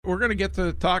we're going to get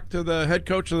to talk to the head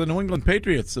coach of the New England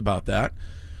Patriots about that,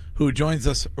 who joins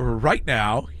us right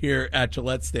now here at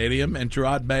Gillette Stadium. And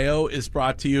Jerod Mayo is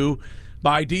brought to you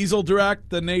by Diesel Direct,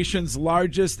 the nation's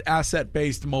largest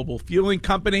asset-based mobile fueling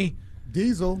company.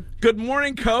 Diesel. Good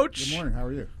morning, Coach. Good morning. How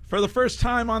are you? For the first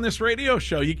time on this radio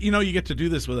show, you know you get to do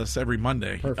this with us every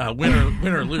Monday, win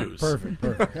or lose. Perfect.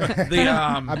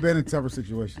 I've been in tougher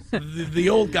situations. The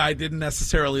old guy didn't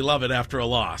necessarily love it after a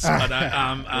loss, but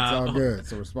it's all good.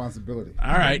 It's a responsibility.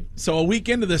 All right. So a week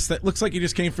into this, that looks like you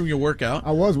just came from your workout.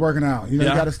 I was working out. You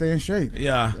got to stay in shape.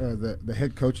 Yeah. The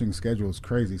head coaching schedule is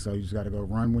crazy, so you just got to go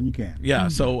run when you can. Yeah.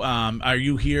 So are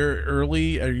you here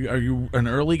early? Are you an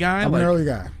early guy? I'm an early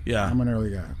guy. Yeah. I'm an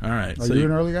early guy. All right. Are you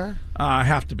an early guy? I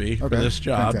have to be for this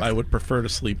job. Fantastic. I would prefer to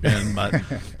sleep in, but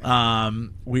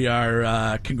we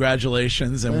are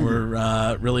congratulations, and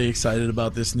we're really excited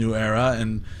about this new era.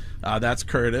 And that's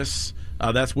Curtis.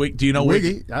 That's Wiggy. Do you know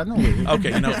Wiggy? I know Wiggy.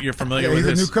 Okay, you're familiar with he's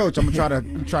this. He's a new coach. I'm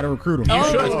gonna try to recruit him. You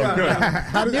should.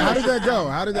 How did that go?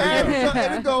 It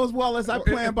didn't go as well as I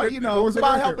planned, but it was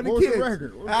about helping the kids.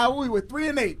 We were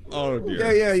 3-8. Oh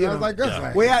dear. Yeah. Sounds like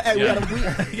us. We had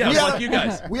like you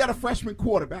guys. We had a freshman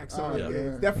quarterback, so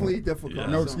it's definitely difficult. Yeah.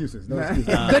 No excuses.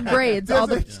 Good grades. All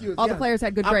the players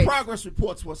had good grades. Our progress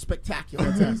reports were spectacular.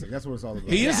 Fantastic. That's what it's all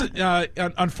about. He is.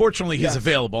 Unfortunately, he's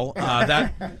available.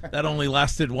 That only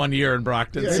lasted 1 year in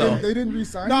Brockton. Yeah, so they didn't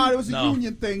resign. No, it was a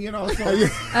union thing, So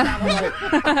it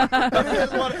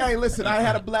is what, hey, listen, I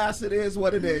had a blast. It is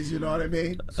what it is. You know what I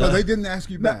mean? So they didn't ask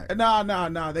you back.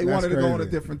 No. They wanted to go in a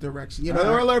different direction.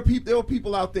 There were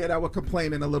people out there that were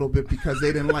complaining a little bit because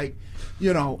they didn't like,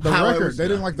 the how record. It was, they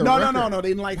didn't like the record. No. They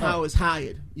didn't like how it's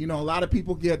hired. A lot of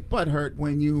people get butthurt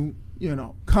when you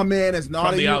come in as not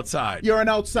from the outside. You're an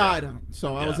outsider.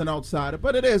 So I was an outsider,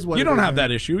 but it is what you it don't is. have that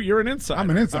issue. You're an insider. I'm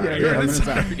an insider. You're an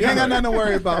insider. You ain't got nothing to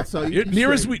worry about. So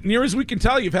near as we can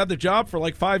tell, you've had the job for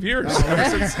like 5 years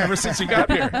ever since you got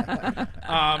here.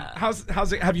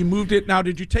 How's it? Have you moved it now?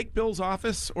 Did you take Bill's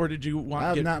office, or did you want? I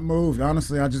have not moved.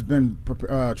 Honestly, I've just been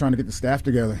trying to get the staff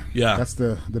together. Yeah, that's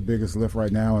the biggest lift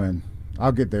right now, and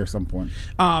I'll get there at some point.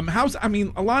 I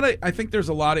think there's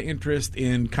a lot of interest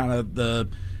in kind of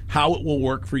how it will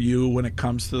work for you when it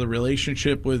comes to the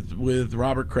relationship with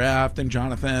Robert Kraft and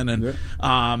Jonathan, and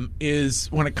is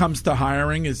when it comes to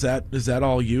hiring, is that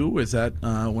all you? Is that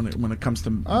when it comes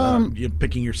to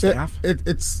picking your staff?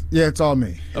 It's all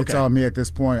me. Okay. It's all me at this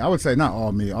point. I would say not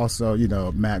all me. Also,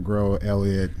 Matt Groh,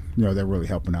 Elliott, they're really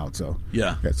helping out. So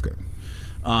that's good.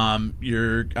 I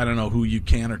don't know who you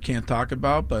can or can't talk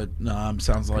about, but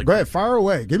sounds like. Go ahead, fire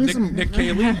away. Give me some. Nick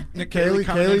Cayley. Nick Cayley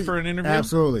coming in for an interview.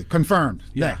 Absolutely confirmed.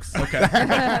 Yeah. Next. Okay.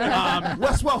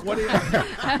 Wes Welker. What do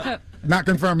you? Not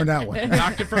confirming that one.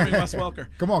 Not confirming Wes Welker.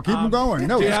 Come on, keep them going.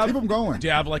 No, keep them going. Do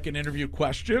you have like an interview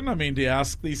question? I mean, do you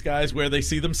ask these guys where they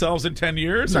see themselves in 10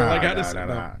 years?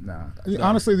 No.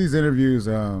 Honestly, these interviews,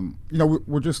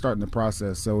 we're just starting the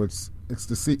process, so it's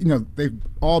to see. They've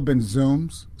all been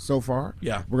Zooms so far.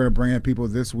 Yeah, we're going to bring in people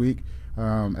this week.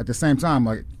 At the same time,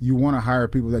 like you want to hire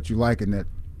people that you like and that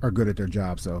are good at their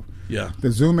job. So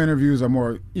the Zoom interviews are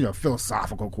more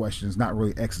philosophical questions, not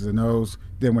really X's and O's.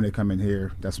 Then when they come in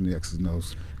here, that's when the X's and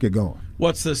O's get going.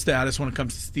 What's the status when it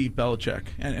comes to Steve Belichick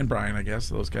and Brian? I guess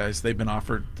those guys, they've been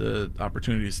offered the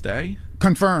opportunity to stay.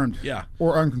 Confirmed,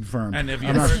 or unconfirmed. And have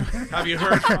you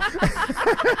heard?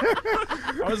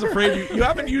 I was afraid you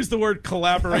haven't used the word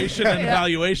collaboration and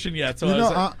evaluation yet. So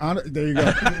there you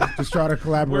go. Just try to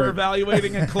collaborate. We're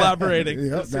evaluating and collaborating.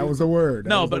 That was a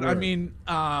word. I mean,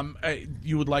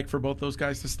 you would like for both those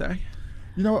guys to stay?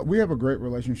 You know what? We have a great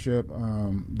relationship.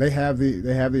 They have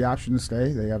the option to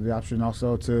stay. They have the option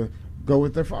also to go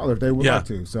with their father if they would like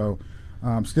to. So,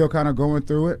 still kind of going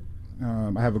through it.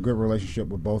 I have a good relationship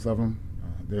with both of them.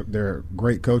 They're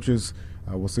great coaches.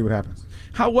 We'll see what happens.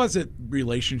 How was it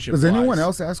relationship-wise? Does anyone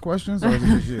else ask questions? Or is it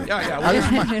just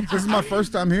you? This is my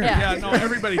first time here. Yeah, no,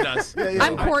 everybody does.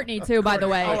 I'm Courtney, too, by the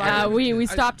way. We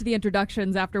stopped the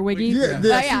introductions after Wiggy. That's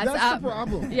the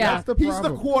problem. Yeah. He's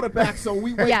the quarterback, so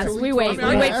we wait. Yes, we wait.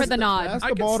 We wait for the nod. That's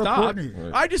the ball to Courtney.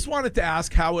 I just wanted to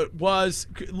ask how it was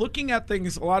looking at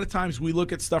things. A lot of times we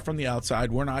look at stuff from the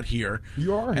outside. We're not here.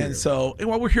 You are here. And so,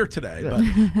 we're here today.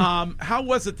 But how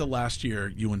was it the last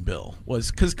year, you and Bill?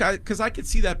 Because I could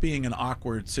see that being an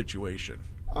awkward situation.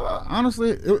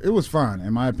 Honestly, it was fine.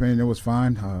 In my opinion, it was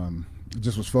fine.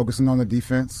 Just was focusing on the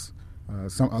defense.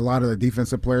 A lot of the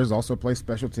defensive players also play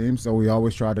special teams, so we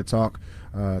always try to talk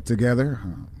together.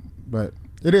 But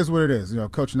it is what it is.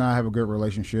 Coach and I have a good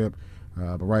relationship,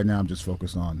 but right now I'm just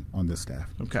focused on this staff.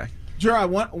 Okay.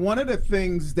 Jerod, one of the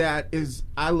things that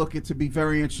I look at to be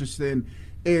very interesting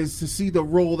is to see the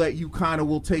role that you kind of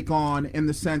will take on in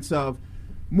the sense of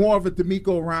more of a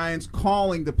D'Amico Ryans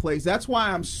calling the plays. That's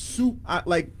why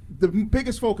the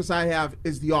biggest focus I have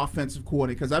is the offensive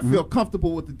coordinator, because I feel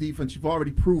comfortable with the defense. You've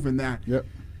already proven that. Yep.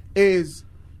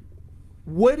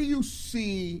 Where do you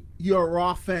see your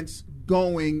offense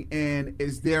going, and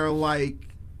is there like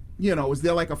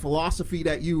a philosophy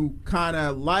that you kind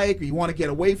of like, or you want to get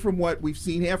away from what we've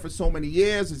seen here for so many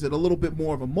years? Is it a little bit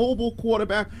more of a mobile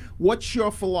quarterback? What's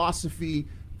your philosophy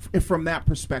from that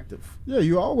perspective? Yeah,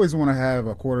 you always want to have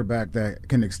a quarterback that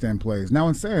can extend plays. Now,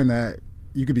 in saying that,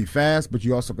 you could be fast, but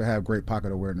you also could have great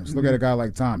pocket awareness. Look at a guy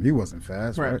like Tom. He wasn't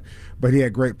fast, right? But he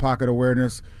had great pocket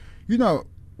awareness.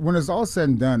 When it's all said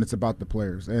and done, it's about the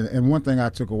players. And one thing I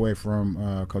took away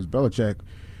from Coach Belichick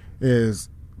is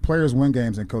players win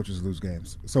games and coaches lose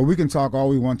games. So we can talk all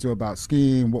we want to about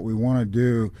scheme, what we want to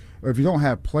do, but if you don't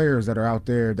have players that are out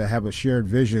there that have a shared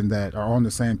vision, that are on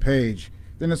the same page,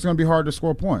 then it's going to be hard to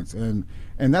score points. And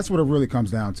that's what it really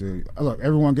comes down to. Look,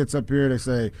 everyone gets up here, they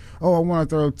say, oh, I want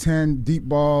to throw 10 deep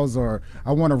balls, or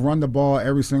I want to run the ball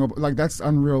every single – like, that's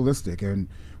unrealistic. And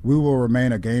we will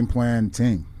remain a game plan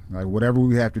team. Like, whatever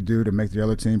we have to do to make the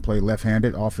other team play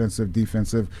left-handed, offensive,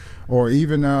 defensive, or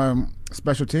even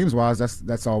special teams-wise,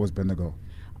 that's always been the goal.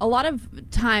 A lot of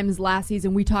times last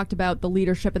season we talked about the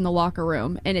leadership in the locker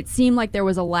room, and it seemed like there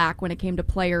was a lack when it came to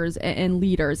players and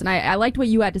leaders. And I liked what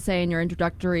you had to say in your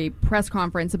introductory press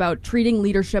conference about treating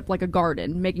leadership like a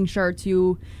garden, making sure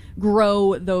to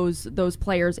grow those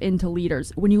players into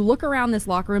leaders. When you look around this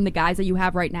locker room, the guys that you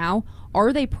have right now,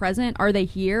 are they present? Are they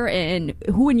here? And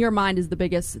who in your mind is the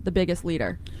biggest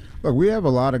leader? Look, we have a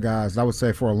lot of guys, I would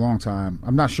say, for a long time.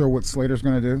 I'm not sure what Slater's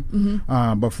going to do,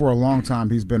 but for a long time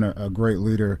he's been a great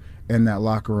leader in that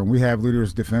locker room. We have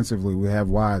leaders defensively. We have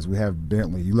Wise. We have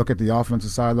Bentley. You look at the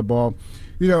offensive side of the ball,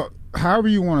 however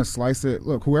you want to slice it,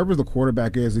 look, whoever the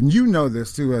quarterback is, and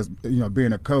this too as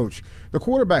being a coach, the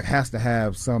quarterback has to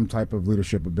have some type of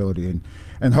leadership ability.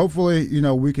 And hopefully,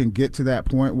 we can get to that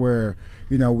point where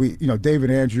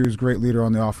David Andrews, great leader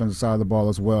on the offensive side of the ball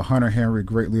as well. Hunter Henry,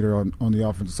 great leader on the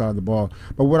offensive side of the ball.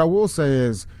 But what I will say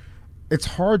is it's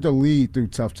hard to lead through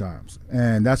tough times.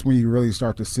 And that's when you really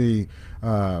start to see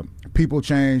people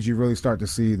change. You really start to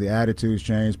see the attitudes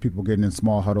change, people getting in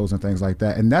small huddles and things like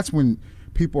that. And that's when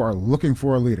people are looking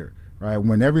for a leader, right?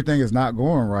 When everything is not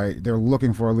going right, they're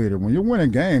looking for a leader. When you're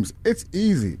winning games, it's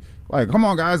easy. Like, come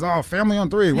on, guys, family on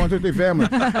three, 1, 2, 3, family.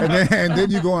 and then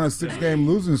you go on a 6-game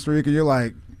losing streak, and you're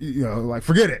like,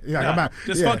 forget it. I'm out.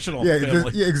 Dysfunctional.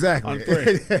 Yeah, exactly.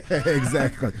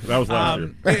 Exactly. That was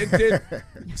last year.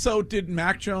 So did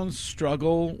Mac Jones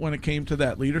struggle when it came to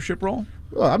that leadership role?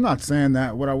 Well, I'm not saying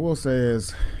that. What I will say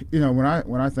is, when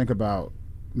I think about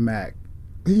Mac,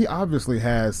 he obviously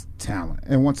has talent.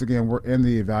 And once again, we're in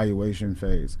the evaluation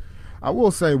phase. I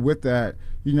will say with that,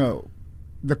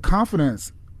 the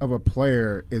confidence of a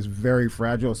player is very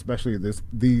fragile, especially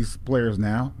these players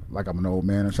now. Like I'm an old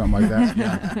man or something like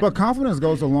that. But confidence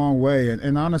goes a long way.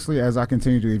 And honestly, as I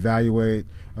continue to evaluate,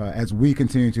 as we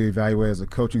continue to evaluate as a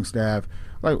coaching staff,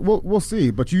 like we'll see.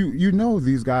 But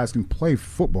these guys can play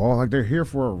football. Like they're here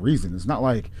for a reason. It's not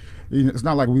like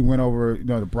we went over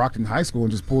to Brockton High School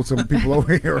and just pulled some people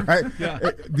over here, right?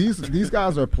 Yeah. These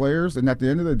guys are players, and at the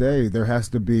end of the day, there has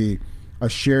to be a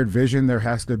shared vision. There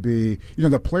has to be,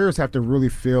 the players have to really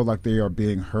feel like they are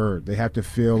being heard. They have to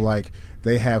feel like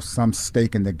they have some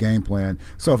stake in the game plan.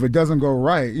 So if it doesn't go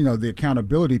right, the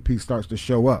accountability piece starts to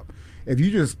show up. If you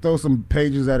just throw some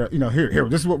pages that are, here,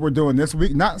 this is what we're doing this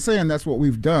week, not saying that's what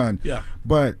we've done,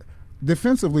 but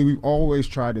defensively, we've always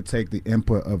tried to take the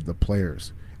input of the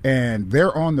players. And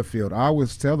they're on the field. I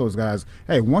always tell those guys,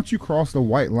 hey, once you cross the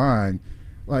white line,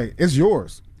 like, it's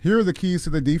yours. Here are the keys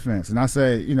to the defense. And I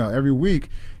say, every week,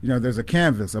 there's a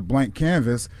canvas, a blank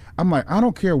canvas. I'm like, I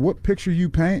don't care what picture you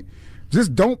paint.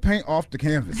 Just don't paint off the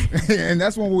canvas. And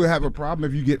that's when we'll have a problem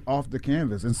if you get off the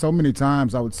canvas. And so many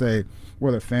times I would say,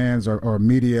 whether fans or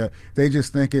media, they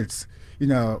just think it's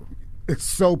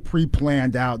so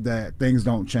pre-planned out that things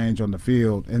don't change on the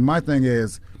field. And my thing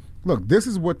is, look, this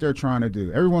is what they're trying to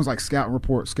do. Everyone's like scouting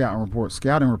report,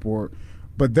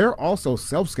 but they're also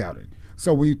self-scouting.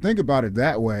 So when you think about it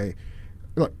that way,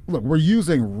 look, we're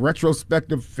using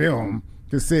retrospective film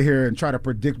to sit here and try to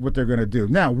predict what they're going to do.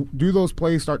 Now, do those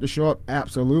plays start to show up?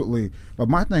 Absolutely. But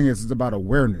my thing is, it's about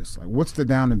awareness. Like, what's the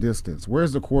down and distance?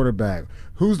 Where's the quarterback?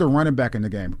 Who's the running back in the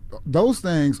game? Those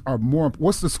things are more –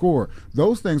 what's the score?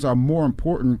 Those things are more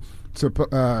important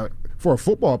for a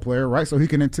football player, right, so he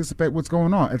can anticipate what's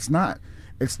going on. It's not,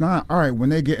 all right, when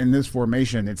they get in this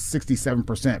formation, it's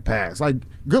 67% pass. Like,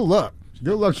 good luck.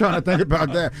 Good luck trying to think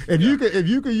about that. If you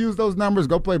could use those numbers,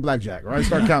 go play blackjack, right?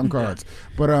 Start counting cards.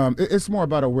 But it's more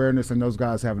about awareness and those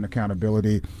guys having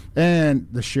accountability and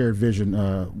the shared vision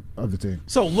of the team.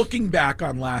 So looking back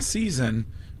on last season,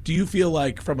 do you feel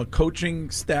like from a coaching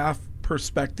staff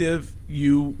perspective,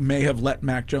 you may have let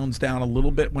Mac Jones down a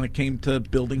little bit when it came to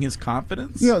building his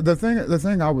confidence? The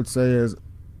thing I would say is,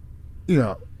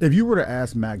 if you were to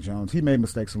ask Mac Jones, he made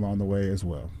mistakes along the way as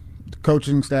well. The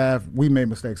coaching staff, we made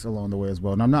mistakes along the way as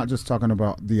well. And I'm not just talking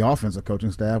about the offensive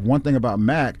coaching staff. One thing about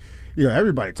Mac,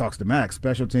 everybody talks to Mac,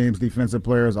 special teams, defensive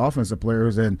players, offensive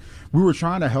players, and we were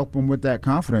trying to help him with that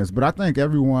confidence. But I think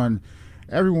everyone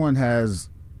there's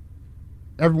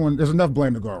enough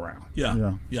blame to go around.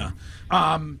 Yeah.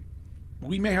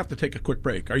 We may have to take a quick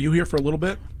break. Are you here for a little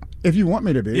bit? If you want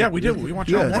me to be. Yeah, we do. We want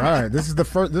you on. All right. This is the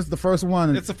first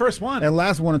one. It's the first one. And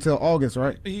last one until August,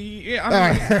 right? Yeah. All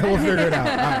right. We'll figure it out.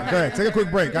 All right. Go ahead. Take a quick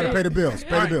break. Got to pay the bills.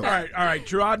 All right.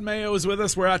 Jerod Mayo is with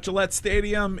us. We're at Gillette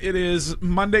Stadium. It is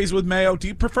Mondays with Mayo. Do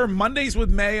you prefer Mondays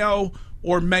with Mayo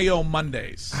or Mayo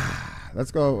Mondays? Let's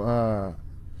go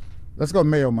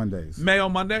Mayo Mondays. Mayo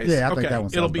Mondays? Yeah, I think that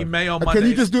one's It'll be Mayo Mondays. Can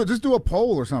you just do a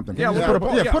poll or something? Yeah, put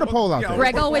a poll out there.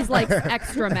 Greg always likes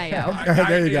extra mayo.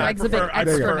 There you go. I prefer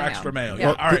extra mayo. Yeah.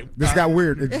 All right. This got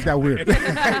weird. It just got weird. It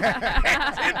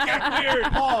got weird.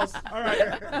 Pause. All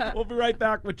right. We'll be right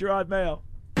back with Jerod Mayo.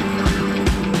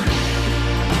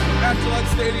 At Gillette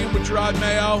Stadium with Jerod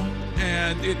Mayo,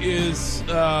 and it is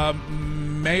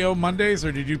Mayo Mondays,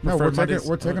 or did you prefer Mondays?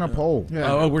 We're taking a poll.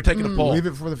 Yeah. Oh, we're taking a poll. Leave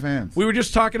it for the fans. We were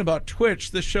just talking about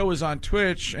Twitch. This show is on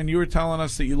Twitch, and you were telling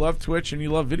us that you love Twitch and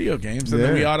you love video games, and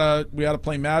then we ought to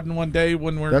play Madden one day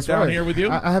when we're down here with you.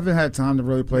 I haven't had time to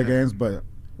really play games, but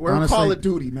we're honestly, Call of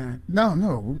Duty, man. No,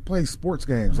 we play sports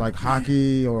games like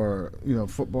hockey or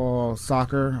football,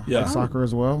 soccer. Yeah, soccer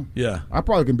as well. Yeah, I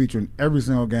probably can beat you in every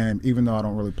single game, even though I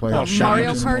don't really play. Mario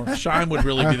Kart. Shime would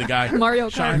really be the guy.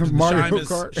 Mario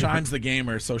Kart. Shime's the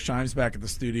gamer, so Shime's back at the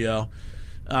studio.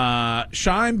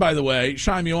 Shime, by the way,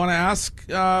 Shime, you want to ask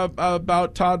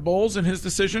about Todd Bowles and his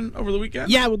decision over the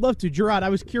weekend? Yeah, I would love to. Gerard, I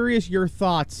was curious your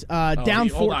thoughts. Hold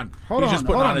on. He's just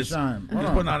putting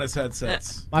on his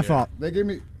headsets. My fault. They give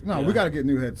me we got to get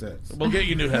new headsets. We'll get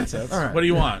you new headsets. All right. What do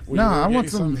you want? I want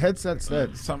some headsets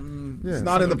that something. Yeah, it's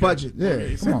not in the budget. Yeah,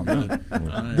 okay, come on, man.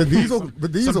 Right. The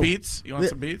diesel. Some Beats. You want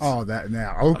some Beats? Oh, that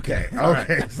now. Okay. All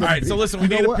right. So listen, we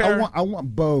need a pair. I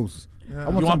want Bose. Yeah. I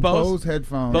want some Bose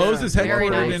headphones. Bose is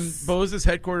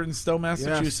headquartered in Stowe,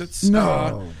 Massachusetts. Yes.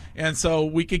 No. And so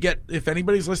we could get, if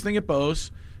anybody's listening at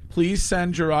Bose, please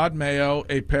send Jerod Mayo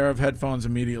a pair of headphones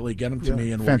immediately. Get them to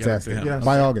me, and we'll get them to him. Yes.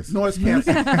 By August. Noise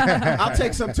cancellation. I'll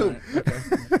take some too.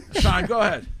 Sean, go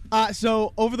ahead.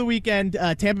 So over the weekend,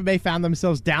 Tampa Bay found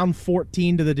themselves down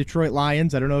 14 to the Detroit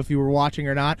Lions. I don't know if you were watching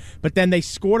or not, but then they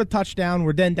scored a touchdown.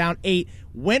 Were then down 8.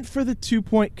 Went for the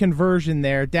 2-point conversion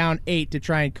there, down 8 to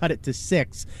try and cut it to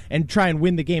 6 and try and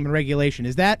win the game in regulation.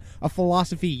 Is that a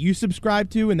philosophy you subscribe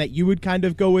to and that you would kind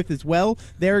of go with as well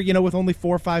there, with only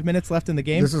 4 or 5 minutes left in the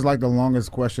game? This is like the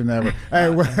longest question ever. Hey,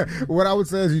 what I would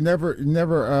say is you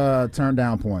never turn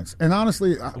down points. And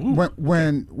honestly,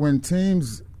 when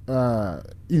teams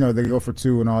they go for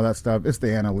 2 and all that stuff, it's the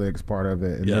analytics part of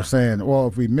it. And they're saying, well,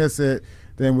 if we miss it,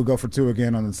 then we'll go for 2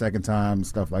 again on the second time,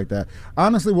 stuff like that.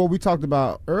 Honestly, what we talked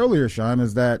about earlier, Sean,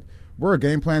 is that we're a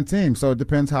game plan team, so it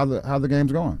depends how the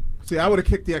game's going. See, I would have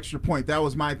kicked the extra point. That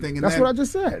was my thing. And that's what I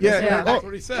just said. Yeah, that's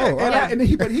what he said.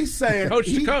 But he's saying coach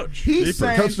to coach. He's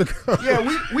saying coach to coach. Yeah,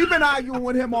 we've been arguing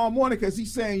with him all morning because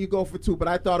he's saying you go for 2, but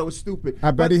I thought it was stupid.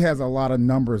 I bet he has a lot of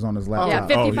numbers on his laptop.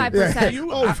 Yeah,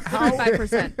 55%.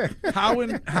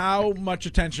 55%. How much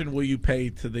attention will you pay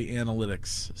to the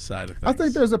analytics side of things? I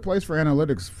think there's a place for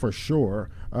analytics for sure.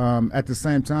 At the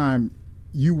same time,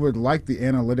 you would like the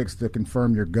analytics to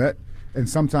confirm your gut, and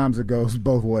sometimes it goes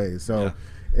both ways. So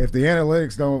if the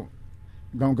analytics don't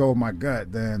go with my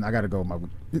gut, then I got to go with my.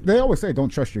 They always say don't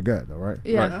trust your gut, though, right?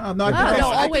 Yeah. Right.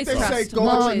 Always trust.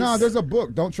 No, there's a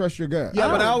book. Don't trust your gut. Yeah,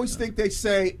 but I always think they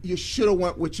say you should have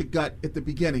went with your gut at the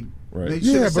beginning. Right.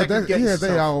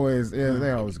 They always get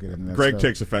in that Greg stuff.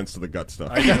 takes offense to the gut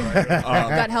stuff.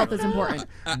 Gut health is important.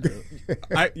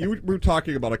 We were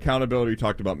talking about accountability. You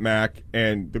talked about Mac,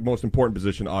 and the most important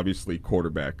position, obviously,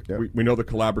 quarterback. Yep. We know the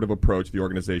collaborative approach the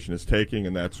organization is taking,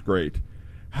 and that's great.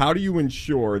 How do you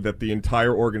ensure that the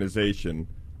entire organization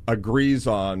agrees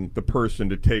on the person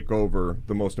to take over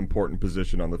the most important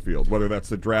position on the field, whether that's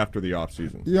the draft or the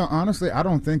offseason? Honestly, I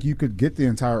don't think you could get the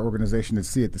entire organization to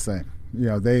see it the same.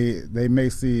 They may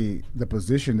see the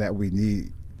position that we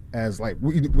need as like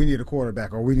we need a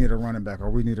quarterback, or we need a running back, or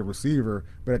we need a receiver,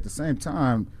 but at the same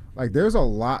time, like there's a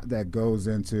lot that goes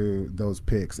into those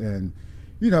picks, and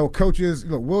coaches,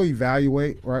 we'll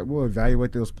evaluate, right? We'll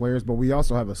evaluate those players, but we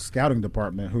also have a scouting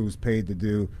department who's paid to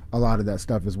do a lot of that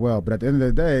stuff as well. But at the end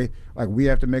of the day, we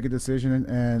have to make a decision,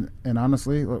 and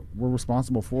honestly, we're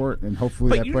responsible for it, and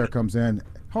hopefully that player comes in.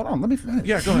 Hold on, let me finish.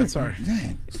 Yeah, go ahead. Sorry.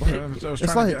 Dang. I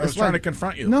was trying to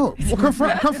confront you. No, well,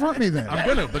 confront me then. I'm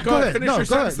going to, but go ahead. Finish your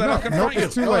sentence, then I'll confront you.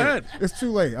 It's too go late. ahead. It's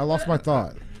too late. I lost my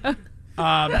thought.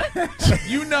 But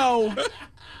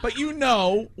you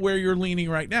know where you're leaning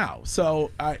right now.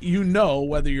 So you know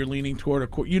whether you're leaning toward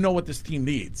you know what this team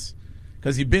needs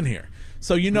because you've been here.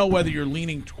 So you know whether you're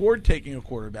leaning toward taking a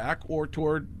quarterback or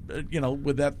toward,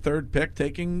 with that third pick,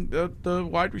 taking the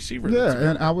wide receiver. Yeah,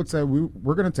 and I would say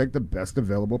we're going to take the best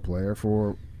available player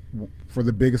for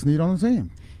the biggest need on the team.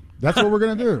 That's what we're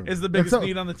going to do. Is the biggest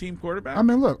need on the team quarterback? I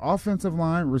mean, look, offensive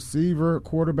line, receiver,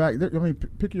 quarterback.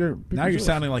 Pick your now you're choice.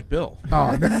 sounding like Bill.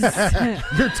 Oh,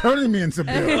 you're turning me into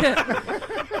Bill.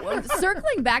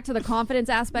 Circling back to the confidence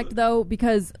aspect, though,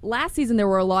 because last season there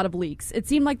were a lot of leaks. It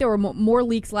seemed like there were more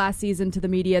leaks last season to the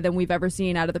media than we've ever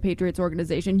seen out of the Patriots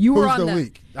organization. You were Who's on the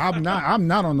leak? I'm not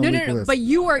on the leak list. But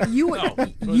you were.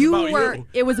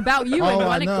 It was about you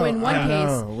in one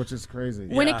case, which is crazy.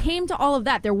 When it came to all of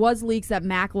that, there was leaks that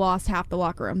Mac lost half the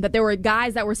locker room. That there were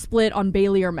guys that were split on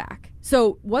Bailey or Mac.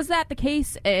 So was that the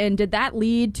case, and did that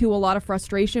lead to a lot of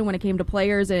frustration when it came to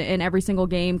players in every single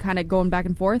game kind of going back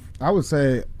and forth? I would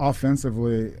say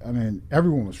offensively,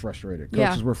 everyone was frustrated.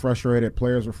 Coaches were frustrated,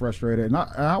 players were frustrated. And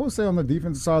I would say on the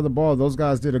defensive side of the ball, those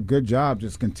guys did a good job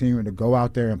just continuing to go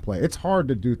out there and play. It's hard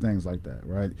to do things like that,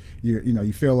 right?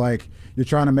 You feel like you're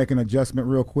trying to make an adjustment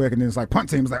real quick, and then it's like punt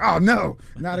team's like, oh, no,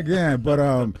 not again. But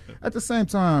at the same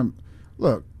time,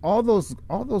 look, all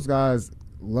those guys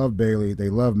love Bailey, they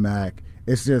love Mac.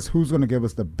 It's just who's going to give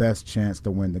us the best chance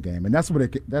to win the game, and that's what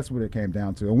it came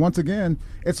down to. And once again,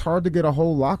 it's hard to get a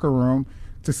whole locker room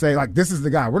to say this is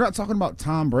the guy. We're not talking about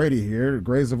Tom Brady here, the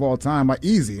greatest of all time.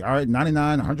 Easy, all right,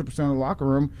 99, 100% of the locker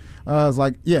room is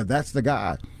that's the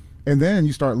guy. And then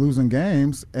you start losing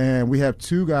games, and we have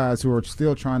two guys who are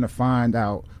still trying to find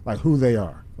out who they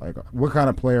are, what kind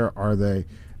of player are they,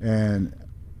 and.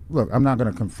 Look, I'm not going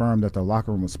to confirm that the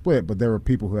locker room was split, but there were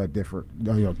people who had different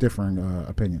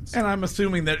opinions. And I'm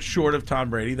assuming that short of Tom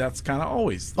Brady, that's kind of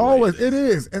always it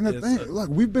is. And the thing, look,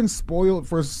 we've been spoiled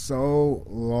for so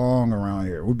long around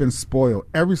here. We've been spoiled.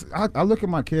 I look at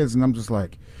my kids and I'm just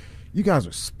like, you guys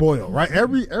are spoiled, right?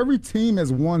 Every team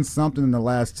has won something in the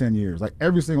last 10 years.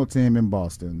 Every single team in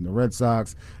Boston, the Red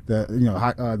Sox,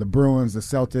 the Bruins, the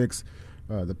Celtics,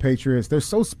 the Patriots. They're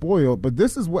so spoiled, but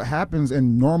this is what happens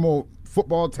in normal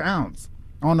football towns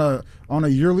on a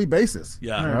yearly basis.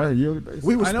 Yeah, right, a yearly basis.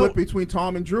 We were split between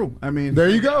Tom and Drew. There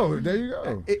you go.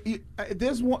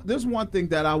 There's one thing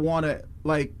that I want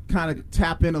to kind of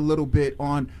tap in a little bit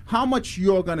on how much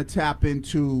you're going to tap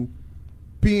into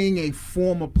being a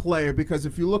former player, because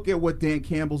if you look at what Dan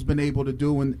Campbell's been able to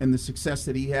do and the success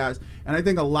that he has, and I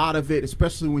think a lot of it,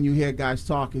 especially when you hear guys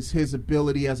talk, is his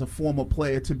ability as a former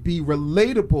player to be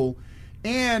relatable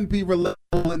and be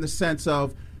relatable in the sense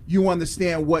of you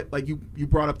understand what, you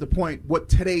brought up the point, what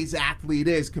today's athlete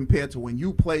is compared to when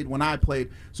you played, when I played.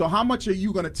 So how much are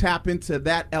you going to tap into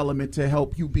that element to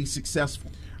help you be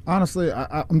successful? Honestly,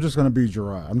 I'm just going to be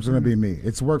Jerod. I'm just going to be me.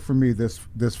 It's worked for me this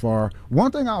far.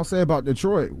 One thing I'll say about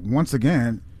Detroit, once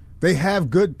again, they have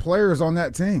good players on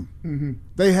that team. Mm-hmm.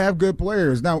 They have good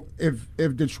players. Now,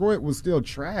 if Detroit was still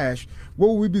trash, what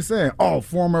would we be saying? Oh,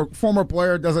 former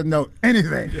player doesn't know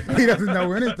anything. He doesn't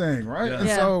know anything, right? Yeah. And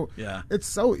so it's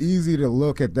so easy to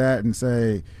look at that and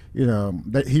say,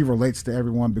 that he relates to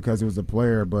everyone because he was a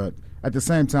player. But at the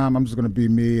same time, I'm just going to be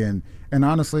me. And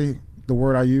honestly, the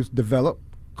word I use, develop.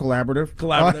 Collaborative,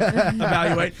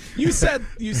 evaluate. You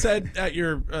said at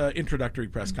your introductory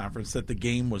press conference that the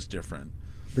game was different.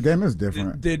 The game is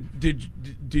different.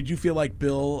 Did you feel like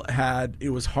Bill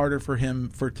it was harder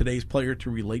for today's player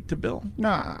to relate to Bill? No,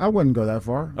 I wouldn't go that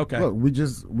far. Okay, look, we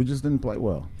just didn't play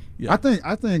well. Yeah.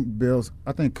 I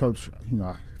think Coach,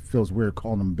 feels weird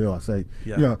calling him Bill. I say,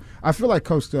 I feel like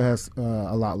Coach still has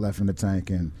a lot left in the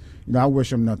tank, and I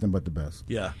wish him nothing but the best.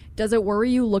 Yeah. Does it worry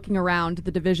you looking around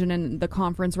the division and the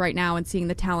conference right now and seeing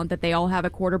the talent that they all have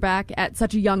at quarterback at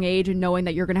such a young age and knowing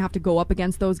that you're going to have to go up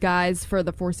against those guys for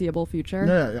the foreseeable future?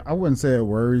 Yeah, I wouldn't say it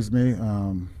worries me.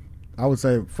 I would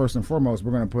say first and foremost,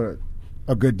 we're going to put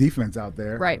a good defense out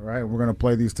there. Right. We're going to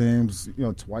play these teams,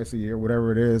 twice a year,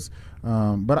 whatever it is.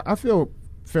 But I feel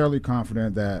fairly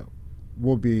confident that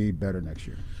we'll be better next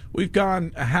year. We've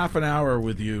gone a half an hour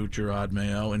with you, Jerod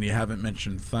Mayo, and you haven't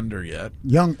mentioned Thunder yet.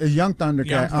 Young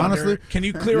Thundercat. Honestly, can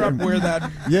you clear up where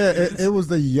that? Yeah, it was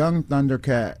the young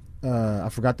Thundercat. I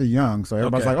forgot the young, so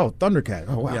everybody's like, "Oh, Thundercat!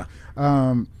 Oh,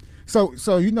 wow." So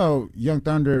Young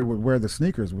Thunder would wear the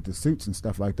sneakers with the suits and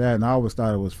stuff like that, and I always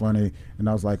thought it was funny. And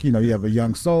I was like, you have a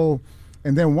young soul.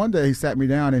 And then one day he sat me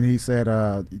down and he said,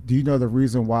 do you know the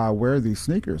reason why I wear these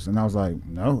sneakers? And I was like,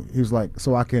 no. He was like,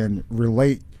 so I can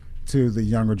relate to the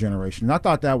younger generation. And I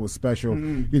thought that was special.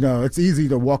 It's easy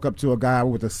to walk up to a guy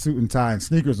with a suit and tie and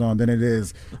sneakers on than it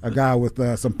is a guy with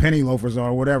some penny loafers on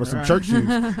or whatever, some church shoes.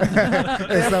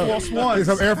 Air Force Ones.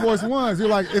 Some Air Force Ones. You're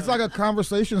like, it's like a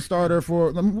conversation starter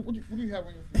for. What do you have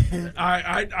on your?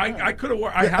 I could have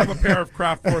worn. I have a pair of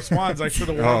Craft Force Ones. I should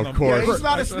have worn them. Of course. Yeah, he's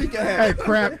not a sneakerhead.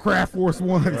 Hey, Craft Force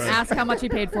Ones. Ask how much he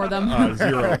paid for them.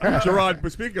 Zero. Jerod,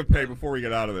 but speaking of pay, before we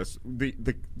get out of this,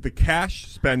 the cash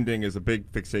spending is a big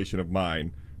fixation of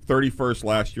mine. 31st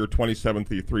last year, 27th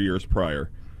the 3 years prior.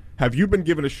 Have you been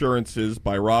given assurances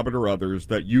by Robert or others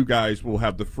that you guys will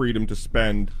have the freedom to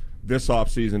spend this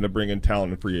offseason to bring in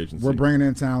talent and free agency? We're bringing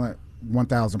in talent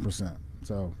 1,000%.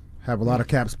 So have a lot of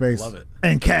cap space. Love it.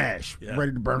 And cash. Yeah.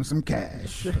 Ready to burn some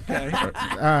cash. Okay. All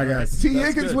right, guys. T.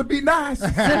 Higgins would be nice.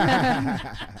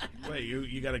 Wait,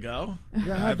 you got to go?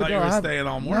 Yeah, I I have to thought go. you were staying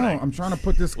all morning. No, I'm trying to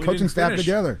put this We coaching didn't staff finish.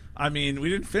 together. I mean, we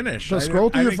didn't finish. So I scroll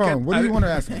didn't- through I your didn't phone. get- What I do you didn't- want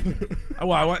to ask me?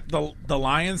 Well, I went. The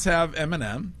Lions have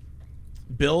Eminem.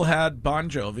 Bill had Bon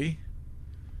Jovi.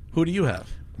 Who do you have?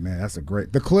 Man, that's a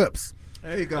great. The Clips.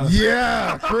 There you go.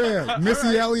 Yeah, Crib.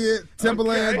 Missy Elliott,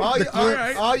 Timberland, Okay. the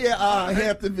Clips. Oh, yeah,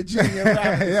 Hampton, Virginia.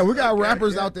 Rappers. Yeah, we got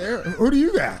rappers out there. Who do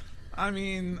you got? I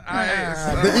mean,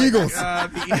 the Eagles.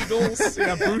 The Eagles.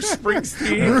 Yeah, Bruce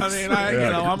Springsteen. I mean,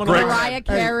 I'm an Greg- old, Mariah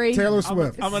Carey. Taylor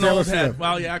Swift. I'm an Taylor old head. Swift.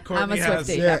 Well, yeah, Courtney I'm a has.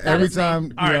 Swiftie. Yeah, That every is me.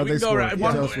 time. All right, we they can go score. right.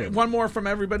 Taylor Swift. One more from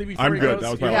everybody before I'm he good. goes.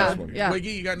 That was my Yeah, last one. yeah.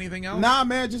 Wiggy, you got anything else? Nah,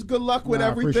 man, just good luck with Nah, I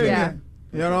everything. appreciate it.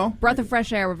 You know? Breath of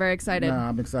fresh air. We're very excited. Nah,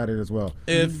 I'm excited as well.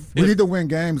 If We need to win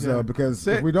games, though, because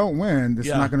That's if it. we don't win, this is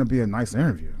Yeah. not going to be a nice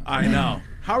interview. I know.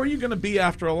 How are you going to be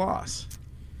after a loss?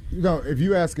 If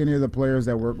you ask any of the players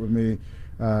that work with me,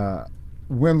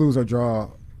 win, lose, or draw,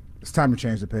 it's time to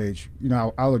change the page.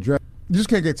 I'll address. You just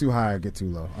can't get too high or get too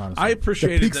low, honestly. I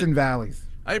appreciated the peaks that- and valleys.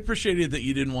 I appreciated that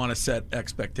you didn't want to set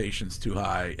expectations too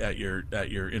high at your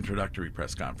introductory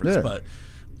press conference, Yeah. but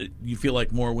you feel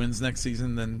like more wins next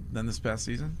season than this past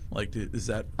season? Like, is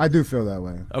that I do feel that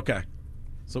way. okay?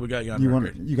 So we got you on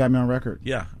record. You got me on record.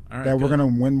 Yeah. All right. That we're good.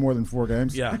 going to win more than 4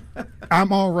 games. Yeah.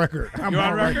 I'm on record. I'm You're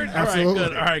on record? All right, Absolutely.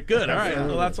 good. All right, good. All right.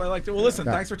 Well, that's what I like to. Well, listen,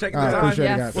 thanks for taking the I time. appreciate it,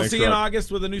 Yes. guys. We'll Thanks, see you in Rob.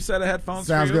 August with a new set of headphones.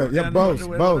 Sounds for you good. Yeah, and Bose.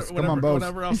 whatever- Bose. Come on, Bose.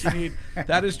 Whatever else you need.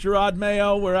 That is Jerod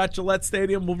Mayo. We're at Gillette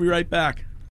Stadium. We'll be right back.